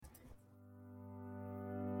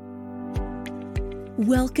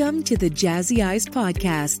Welcome to the Jazzy Eyes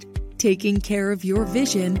Podcast, taking care of your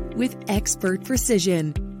vision with expert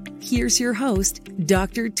precision. Here's your host,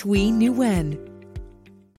 Dr. Thuy Nguyen.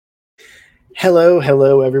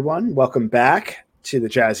 Hello, everyone. Welcome back to the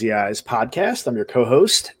Jazzy Eyes Podcast. I'm your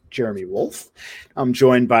co-host, Jeremy Wolf. I'm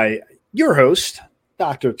joined by your host,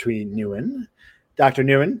 Dr. Thuy Nguyen. Dr.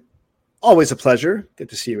 Nguyen, always a pleasure. Good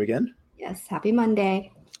to see you again. Yes, happy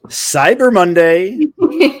Monday. Cyber Monday.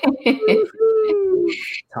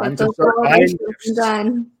 Time to start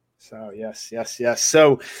done. So yes.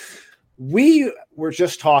 So we were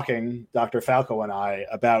just talking, Dr. Falco and I,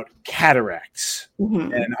 about cataracts.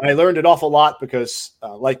 Mm-hmm. And I learned an awful lot because,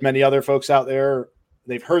 like many other folks out there,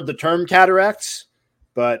 they've heard the term cataracts,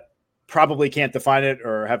 but probably can't define it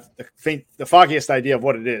or have the foggiest idea of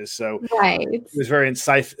what it is. So It was very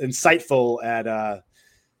insightful at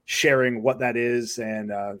sharing what that is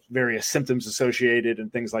and various symptoms associated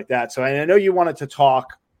and things like that. So I know you wanted to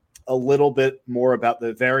talk a little bit more about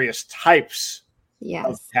the various types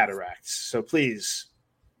of cataracts. So please.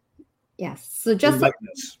 Yes. So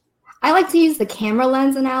I like to use the camera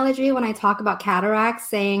lens analogy when I talk about cataracts,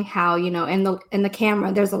 saying how, in the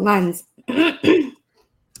camera, there's a lens.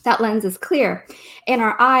 That lens is clear. In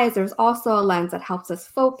our eyes, there's also a lens that helps us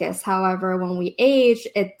focus. However, when we age,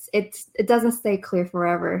 it doesn't stay clear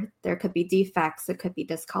forever. There could be defects. It could be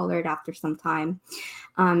discolored after some time.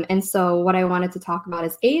 And so what I wanted to talk about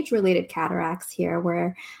is age-related cataracts here,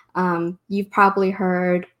 where you've probably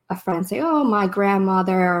heard a friend say, oh, my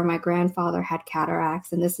grandmother or my grandfather had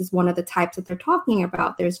cataracts. And this is one of the types that they're talking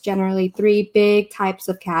about. There's generally 3 big types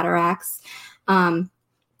of cataracts.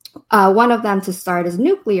 One of them to start is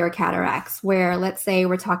nuclear cataracts, where let's say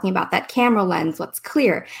we're talking about that camera lens, what's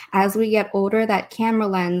clear. As we get older, that camera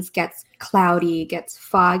lens gets cloudy, gets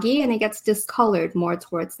foggy, and it gets discolored more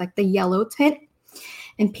towards like the yellow tint.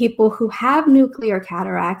 And people who have nuclear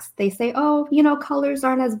cataracts, they say, oh, colors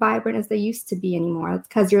aren't as vibrant as they used to be anymore. It's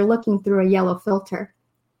because you're looking through a yellow filter.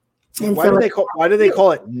 And why do they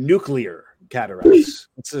call it nuclear cataracts?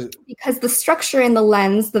 Because the structure in the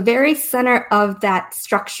lens, the very center of that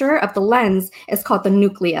structure of the lens is called the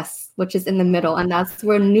nucleus, which is in the middle. And that's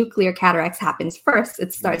where nuclear cataracts happens first.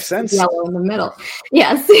 It starts yellow in the middle.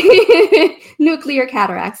 Yes. Nuclear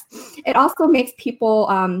cataracts. It also makes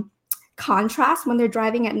people contrast when they're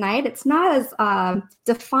driving at night. It's not as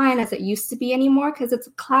defined as it used to be anymore because it's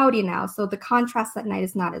cloudy now. So the contrast at night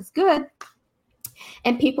is not as good.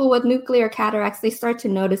 And people with nuclear cataracts, they start to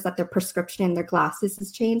notice that their prescription in their glasses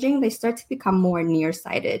is changing. They start to become more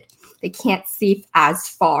nearsighted. They can't see as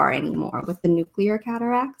far anymore with the nuclear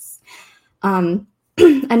cataracts.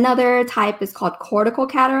 Another type is called cortical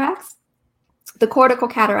cataracts. The cortical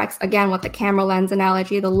cataracts, again, with the camera lens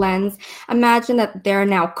analogy, the lens, imagine that there are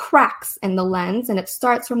now cracks in the lens, and it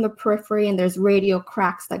starts from the periphery, and there's radial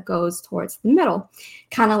cracks that goes towards the middle.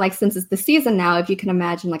 Kind of like, since it's the season now, if you can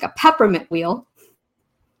imagine like a peppermint wheel,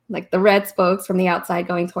 like the red spokes from the outside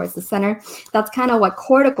going towards the center. That's kind of what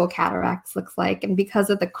cortical cataracts looks like. And because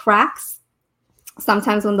of the cracks,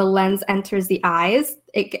 sometimes when the lens enters the eyes,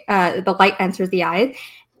 the light enters the eye,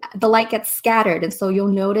 the light gets scattered. And so you'll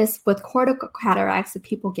notice with cortical cataracts that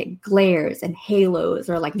people get glares and halos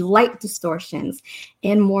or like light distortions,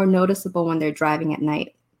 and more noticeable when they're driving at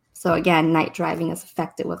night. So again, night driving is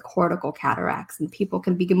affected with cortical cataracts, and people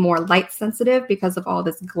can be more light sensitive because of all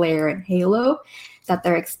this glare and halo that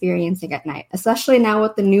they're experiencing at night. Especially now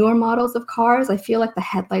with the newer models of cars, I feel like the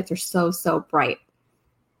headlights are so bright.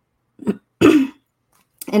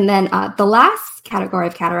 And then the last category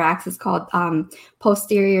of cataracts is called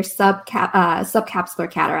posterior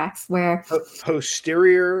subcapsular cataracts, where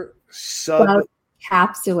posterior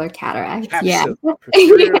subcapsular cataracts.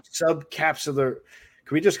 Posterior subcapsular.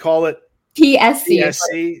 Can we just call it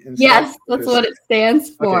PSC? Yes, that's what it stands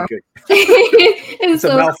for. Okay, it's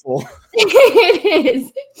a mouthful. It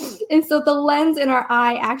is. And so the lens in our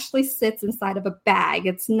eye actually sits inside of a bag.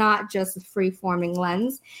 It's not just a free-forming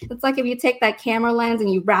lens. It's like if you take that camera lens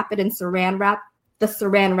and you wrap it in saran wrap, the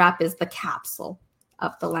saran wrap is the capsule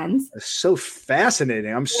of the lens. It's so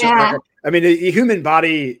fascinating. I mean, the human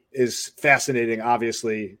body is fascinating,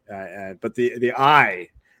 obviously, but the eye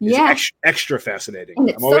is extra fascinating.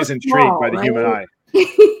 I'm always intrigued by the human eye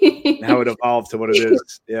and how it evolved to what it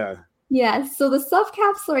is. Yeah. Yeah. So the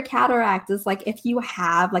subcapsular cataract is like if you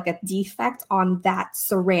have like a defect on that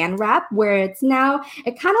saran wrap where it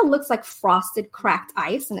kind of looks like frosted cracked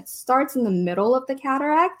ice, and it starts in the middle of the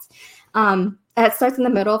cataract. It starts in the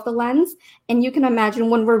middle of the lens. And you can imagine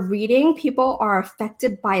when we're reading, people are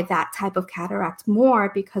affected by that type of cataract more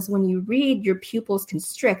because when you read, your pupils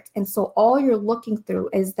constrict. And so all you're looking through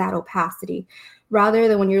is that opacity. Rather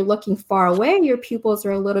than when you're looking far away, your pupils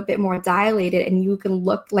are a little bit more dilated and you can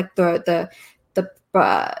look like the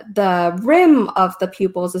rim of the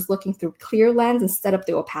pupils is looking through clear lens instead of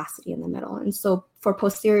the opacity in the middle. And so for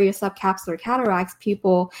posterior subcapsular cataracts,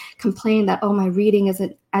 people complain that, oh, my reading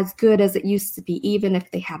isn't as good as it used to be, even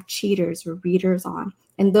if they have cheaters or readers on.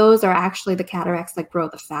 And those are actually the cataracts that grow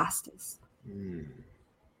the fastest.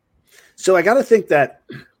 So I got to think that,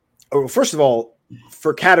 first of all,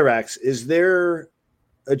 for cataracts, is there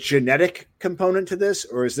a genetic component to this,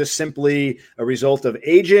 or is this simply a result of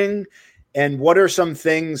aging? And what are some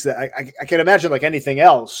things that I can imagine, like anything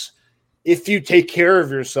else, if you take care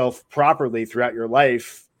of yourself properly throughout your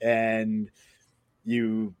life and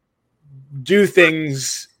you do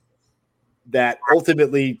things that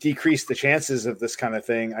ultimately decrease the chances of this kind of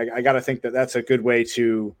thing, I got to think that that's a good way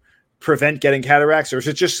to prevent getting cataracts, or is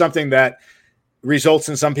it just something that results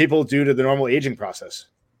in some people due to the normal aging process?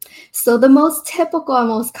 So the most typical and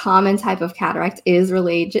most common type of cataract is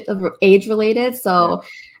age-related. So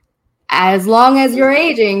as long as you're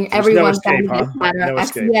aging, everyone's going to get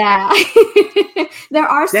cataracts. Yeah. There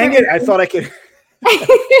are Dang it, I thought I could.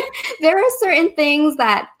 There are certain things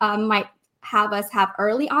that might have us have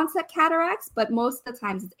early onset cataracts, but most of the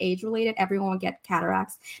times it's age-related. Everyone will get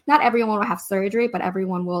cataracts. Not everyone will have surgery, but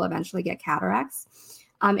everyone will eventually get cataracts.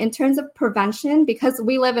 In terms of prevention, because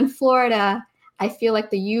we live in Florida, I feel like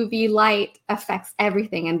the UV light affects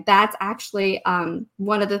everything. And that's actually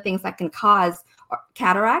one of the things that can cause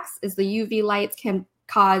cataracts is the UV lights can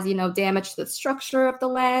cause, damage to the structure of the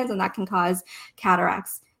lens, and that can cause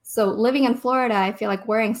cataracts. So living in Florida, I feel like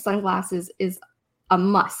wearing sunglasses is a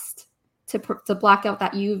must to block out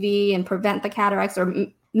that UV and prevent the cataracts or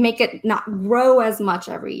make it not grow as much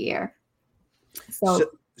every year.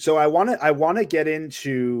 So I want to get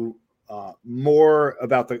into more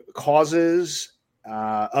about the causes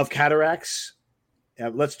of cataracts.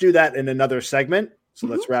 Let's do that in another segment. So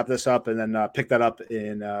let's wrap this up and then pick that up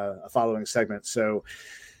in a following segment. So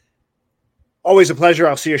always a pleasure.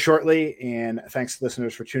 I'll see you shortly. And thanks,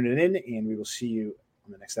 listeners, for tuning in. And we will see you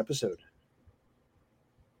on the next episode.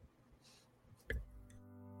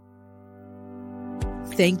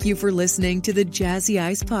 Thank you for listening to the Jazzy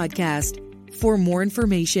Eyes podcast. For more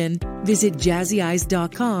information, visit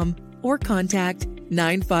jazzyeyes.com or contact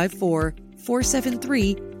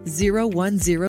 954-473-0100.